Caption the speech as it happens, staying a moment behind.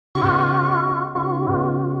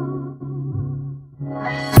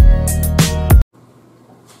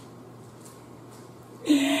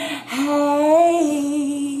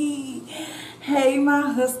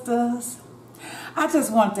Hoodsters. I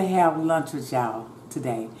just want to have lunch with y'all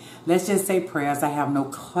today. Let's just say prayers. I have no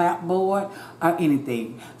clapboard or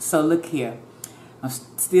anything. So look here. I'm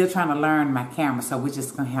still trying to learn my camera, so we're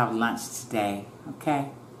just going to have lunch today, okay?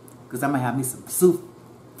 Because I'm going to have me some soup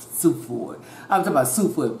food. I'm talking about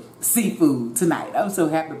seafood tonight. I'm so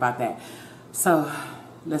happy about that. So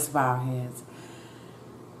let's bow our heads.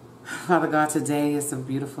 Father God, today is a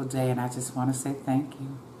beautiful day, and I just want to say thank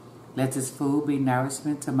you. Let this food be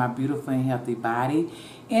nourishment to my beautiful and healthy body.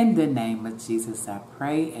 In the name of Jesus, I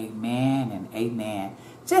pray. Amen and amen.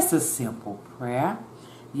 Just a simple prayer.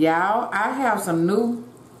 Y'all, I have some new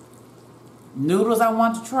noodles I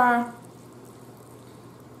want to try.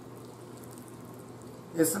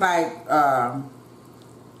 It's like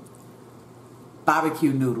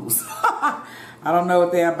barbecue noodles. I don't know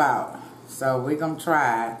what they're about. So we're going to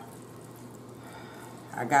try it.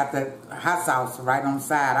 I got the hot sauce right on the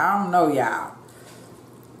side. I don't know, y'all.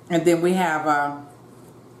 And then we have,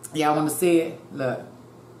 y'all want to see it? Look.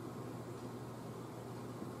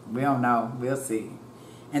 We don't know. We'll see.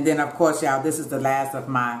 And then, of course, y'all, this is the last of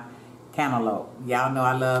my cantaloupe. Y'all know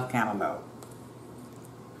I love cantaloupe.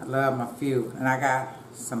 I love my few. And I got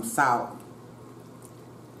some salt.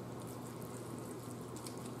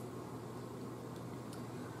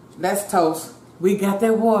 Let's toast. We got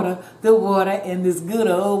that water, the water in this good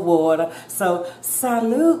old water. So,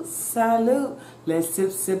 salute, salute. Let's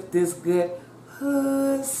sip this good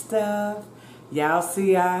hood stuff. Y'all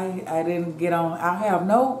see I didn't get on. I have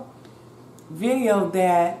no video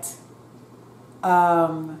that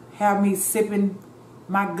have me sipping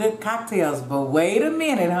my good cocktails. But wait a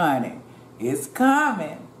minute, honey. It's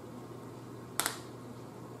coming.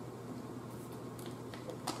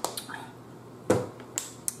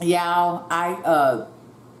 Y'all, I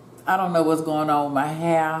don't know what's going on with my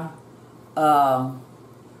hair.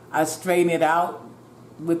 I straighten it out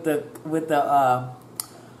with the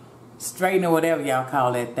straightener, whatever y'all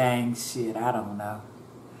call that thing. Shit, I don't know.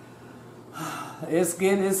 It's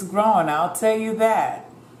growing, I'll tell you that.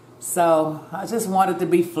 So I just want it to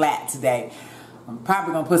be flat today. I'm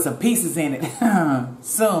probably gonna put some pieces in it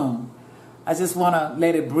soon. I just want to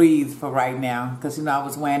let it breathe for right now, because you know I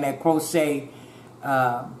was wearing that crochet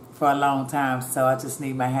for a long time, so I just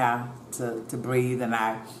need my hair to breathe, and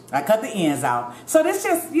I cut the ends out. So this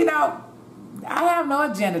just, you know, I have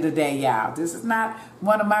no agenda today, y'all. This is not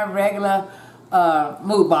one of my regular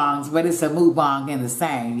mukbangs, but it's a mukbang in the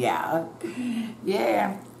same, y'all.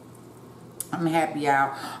 Yeah, I'm happy,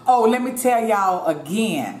 y'all. Oh, let me tell y'all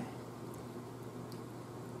again.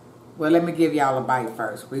 Well, let me give y'all a bite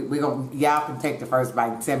first. Y'all can take the first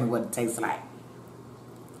bite and tell me what it tastes like.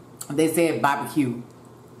 They said barbecue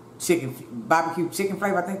chicken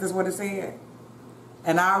flavor. I think that's what it said.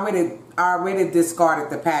 And I already discarded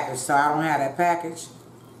the package, so I don't have that package.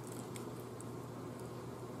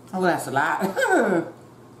 Oh, that's a lot.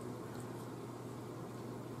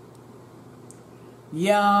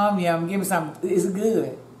 Yum, yum. Give me some. It's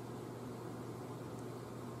good.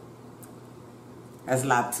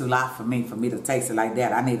 That's too lot for me to taste it like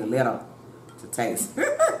that. I need a little to taste.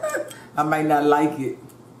 I might not like it.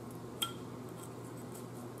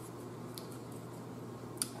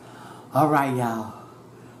 All right, y'all.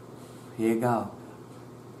 Here you go.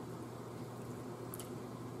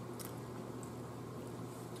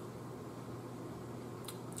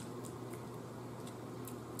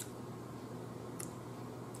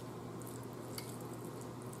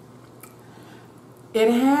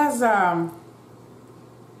 It has,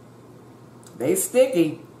 they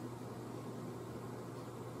sticky.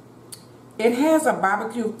 It has a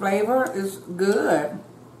barbecue flavor. It's good.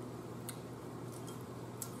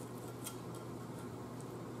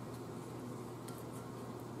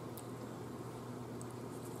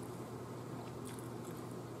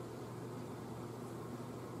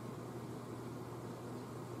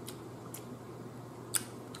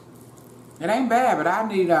 It ain't bad, but I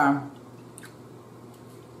need hot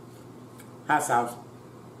sauce.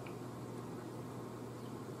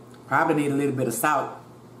 Probably need a little bit of salt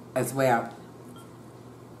as well.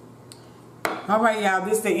 All right, y'all,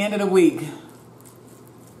 this is the end of the week.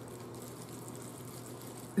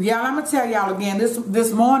 Y'all, I'm gonna tell y'all again.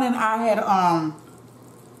 This morning I had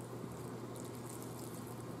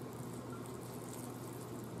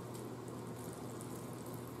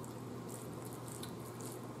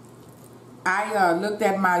I looked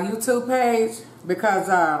at my YouTube page because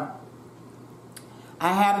I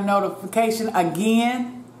had a notification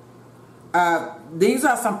again. These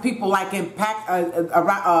are some people like in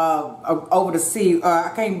over the sea.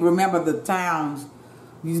 I can't remember the towns.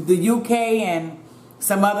 The UK and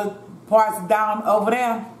some other parts down over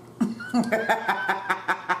there.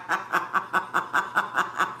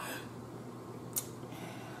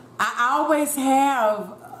 always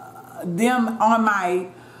have them on my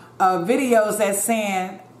videos that's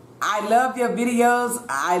saying, I love your videos.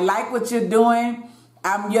 I like what you're doing.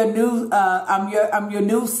 I'm your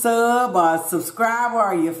new sub or subscriber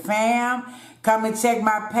or your fam. Come and check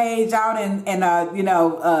my page out and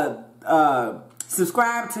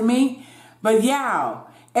subscribe to me. But y'all,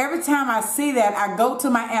 every time I see that, I go to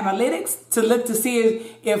my analytics to look to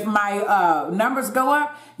see if my numbers go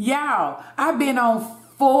up. Y'all, I've been on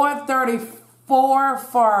 434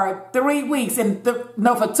 for 3 weeks and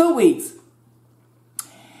for 2 weeks.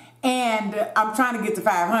 And I'm trying to get to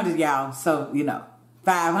 500, y'all. So,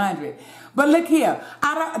 500. But look here.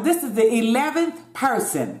 This is the 11th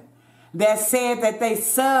person that said that they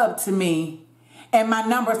subbed to me and my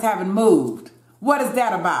numbers haven't moved. What is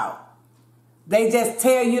that about? They just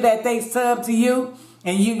tell you that they sub to you,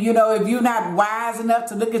 and if you're not wise enough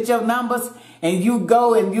to look at your numbers, and you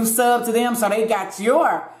go and you sub to them, so they got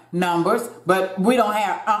your numbers, but we don't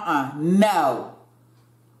have, no.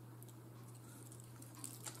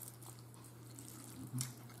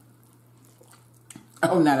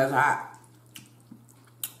 Oh, now that's hot.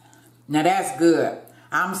 Now that's good.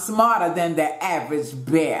 I'm smarter than the average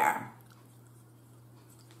bear.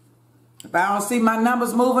 If I don't see my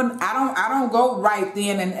numbers moving, I don't go right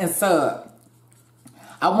then and sub.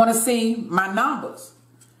 I want to see my numbers.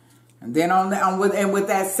 And then with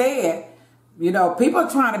that said, people are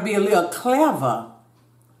trying to be a little clever.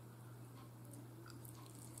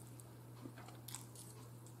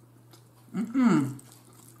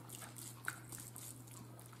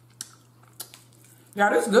 Yeah,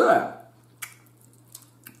 this is good.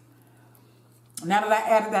 Now that I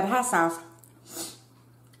added that hot sauce,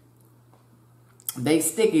 they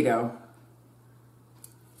sticky though.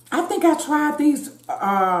 I think I tried these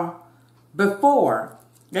before.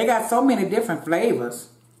 They got so many different flavors.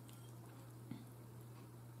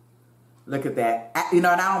 Look at that. And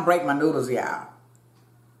I don't break my noodles, y'all.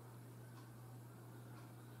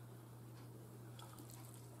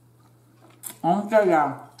 I'm gonna tell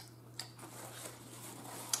y'all.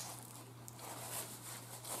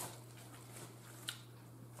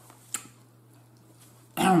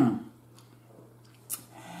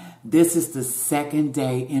 This is the second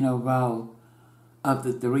day in a row of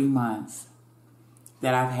the 3 months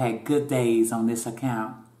that I've had good days on this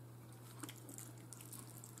account.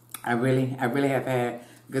 I really have had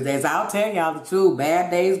good days. I'll tell y'all the truth.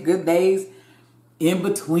 Bad days, good days, in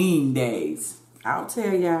between days. I'll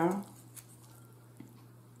tell y'all.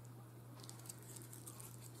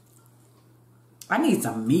 I need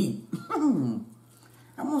some meat.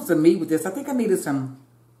 I want some meat with this. I think I needed some,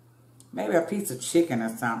 maybe a piece of chicken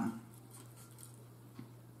or something.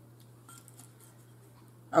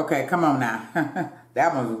 Okay, come on now.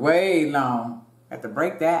 That one's way long. Have to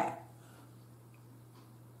break that.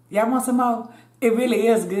 Y'all want some more? It really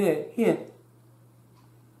is good. Here.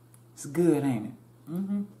 It's good, ain't it?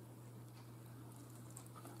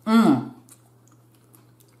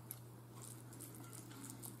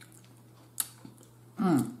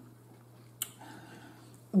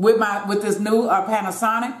 With this new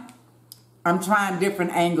Panasonic, I'm trying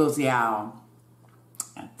different angles, y'all.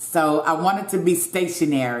 So I want it to be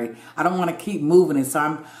stationary. I don't want to keep moving it. So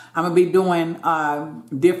I'm gonna be doing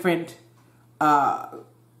different,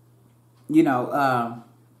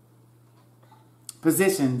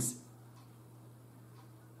 positions.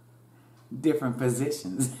 Different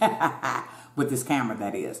positions with this camera,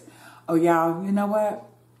 that is. Oh, y'all, you know what?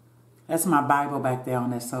 That's my Bible back there on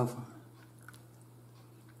that sofa.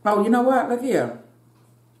 Oh, you know what? Look here.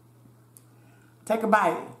 Take a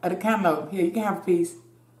bite of the cantaloupe. Here, you can have a piece.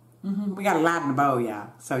 We got a lot in the bowl,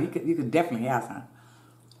 y'all. So you could definitely have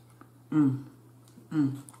some.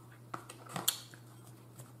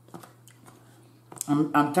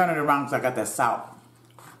 I'm turning it around because I got that salt.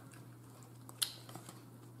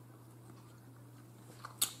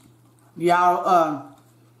 Y'all,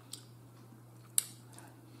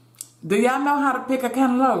 do y'all know how to pick a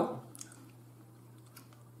cantaloupe?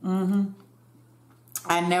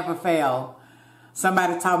 I never fail.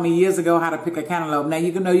 Somebody taught me years ago how to pick a cantaloupe. Now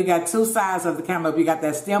you can know you got two sides of the cantaloupe. You got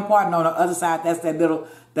that stem part, and on the other side, that's that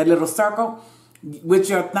little circle. With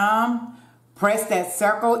your thumb, press that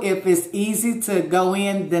circle. If it's easy to go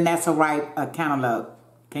in, then that's a ripe cantaloupe.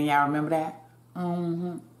 Can y'all remember that?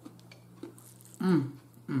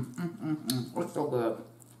 It's so good.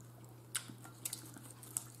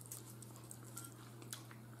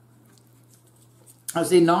 I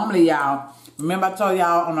see, normally, y'all, remember I told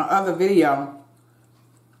y'all on the other video,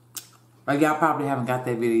 but y'all probably haven't got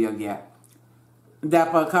that video yet, that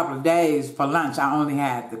for a couple of days for lunch, I only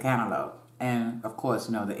had the cantaloupe. And, of course,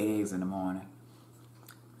 the eggs in the morning.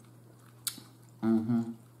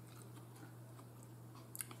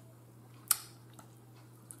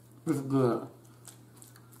 It's good.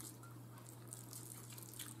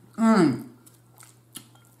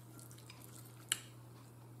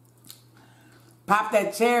 Pop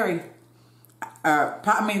that cherry. Not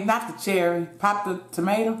the cherry. Pop the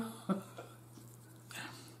tomato.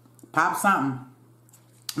 Pop something.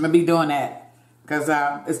 I'm going to be doing that. Because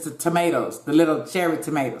it's the tomatoes. The little cherry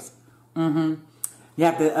tomatoes. You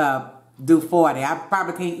have to do 40. I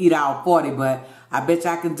probably can't eat all 40, but I bet you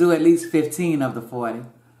I can do at least 15 of the 40.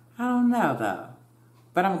 I don't know, though.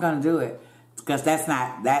 But I'm going to do it. Because that's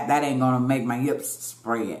not, that ain't going to make my hips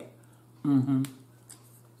spread.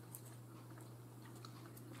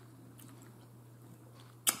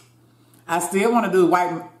 I still want to do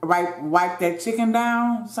wipe that chicken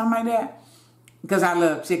down, something like that. Because I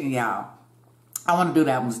love chicken, y'all. I want to do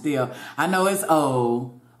that one still. I know it's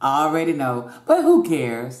old. I already know. But who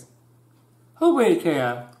cares? Who really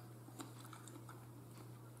cares?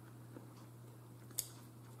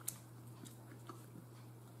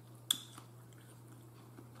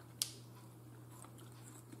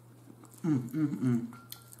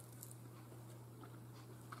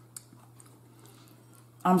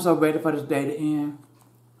 I'm so ready for this day to end.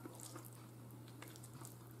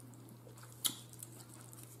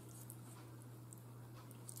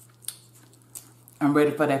 I'm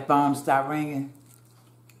ready for that phone to start ringing.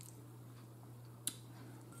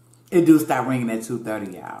 It do start ringing at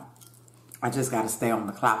 2:30, y'all. I just got to stay on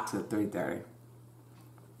the clock till 3:30.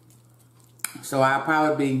 So I'll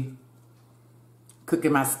probably be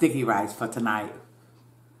cooking my sticky rice for tonight.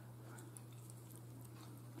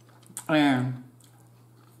 And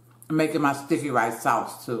I'm making my sticky rice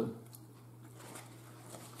sauce too.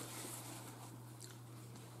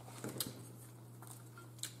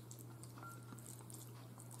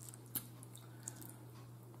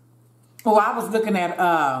 Oh, I was looking at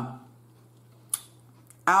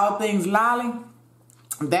All Things Lolly.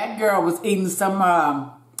 That girl was eating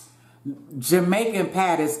some Jamaican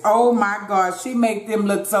patties. Oh my God, she make them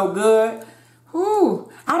look so good.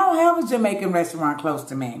 Whew. I don't have a Jamaican restaurant close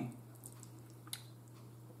to me.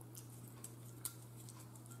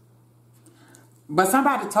 But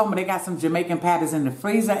somebody told me they got some Jamaican patties in the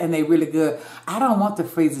freezer and they really good. I don't want the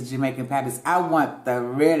freezer Jamaican patties. I want the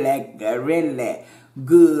really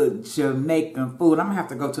good Jamaican food. I'm going to have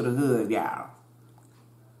to go to the hood, y'all.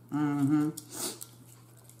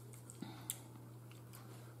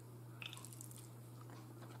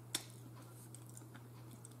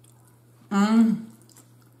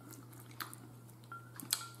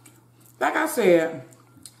 Like I said,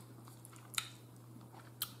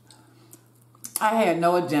 I had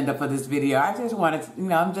no agenda for this video. I just wanted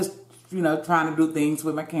to, I'm just, trying to do things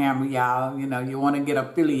with my camera, y'all. You want to get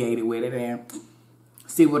affiliated with it and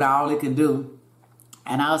see what all it can do.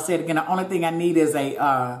 And I'll say it again, the only thing I need is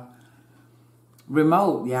a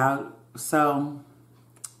remote, y'all. So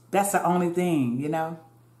that's the only thing,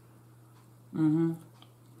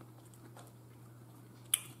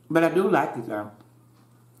 But I do like it, though.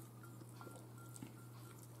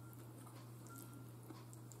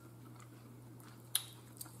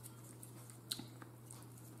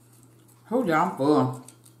 Hold on, I'm full.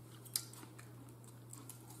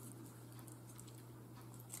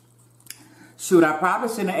 Shoot, I probably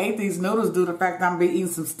shouldn't have ate these noodles due to the fact that I'm be eating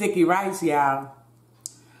some sticky rice, y'all.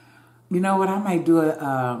 You know what? I might do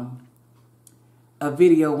a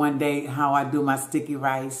video one day how I do my sticky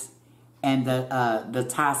rice and the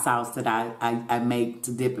Thai sauce that I make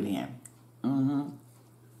to dip it in.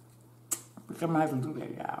 I might have to do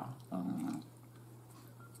that, y'all.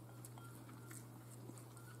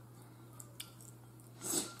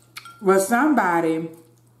 Well, somebody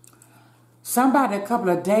a couple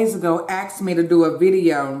of days ago asked me to do a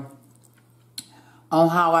video on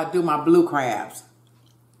how I do my blue crabs.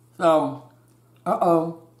 So,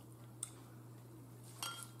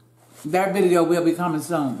 that video will be coming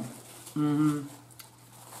soon. As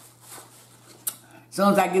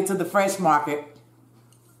soon as I get to the fresh market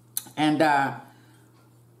and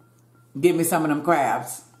get me some of them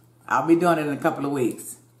crabs. I'll be doing it in a couple of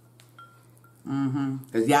weeks.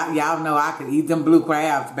 Because y'all know I can eat them blue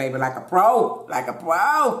crabs, baby, like a pro. Like a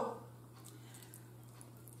pro.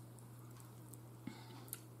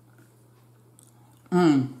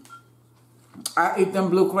 I eat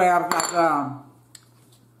them blue crabs like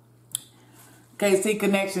KC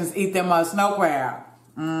Connections eat them snow crab.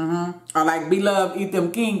 Or like Beloved eat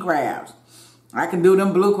them king crabs. I can do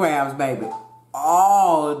them blue crabs, baby,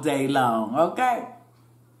 all day long, okay?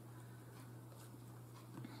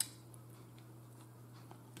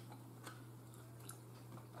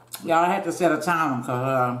 Y'all have to set a timer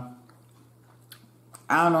because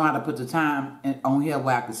I don't know how to put the time on here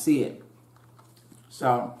where I can see it.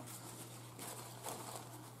 So,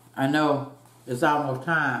 I know it's almost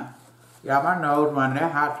time. Y'all, my nose running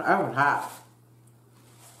that hot. That was hot.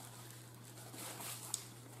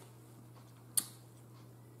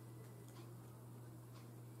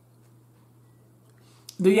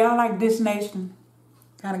 Do y'all like this nation?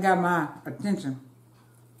 Kind of got my attention.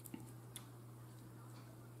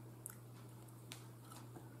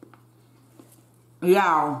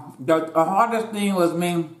 Y'all, the hardest thing was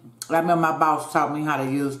me. I remember my boss taught me how to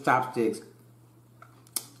use chopsticks.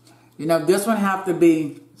 You know, this one have to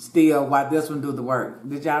be still while this one do the work.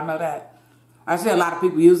 Did y'all know that? I see a lot of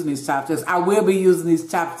people using these chopsticks. I will be using these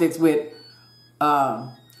chopsticks with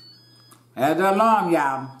at the alarm,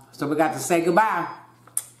 y'all. So we got to say goodbye.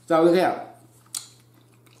 So we're here.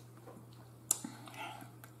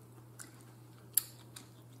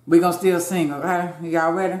 We're going to still sing, okay?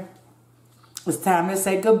 Y'all ready? It's time to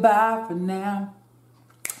say goodbye for now.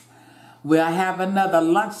 We'll have another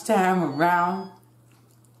lunchtime around.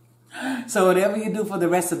 So whatever you do for the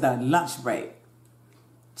rest of the lunch break,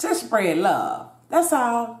 just spread love. That's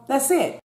all. That's it.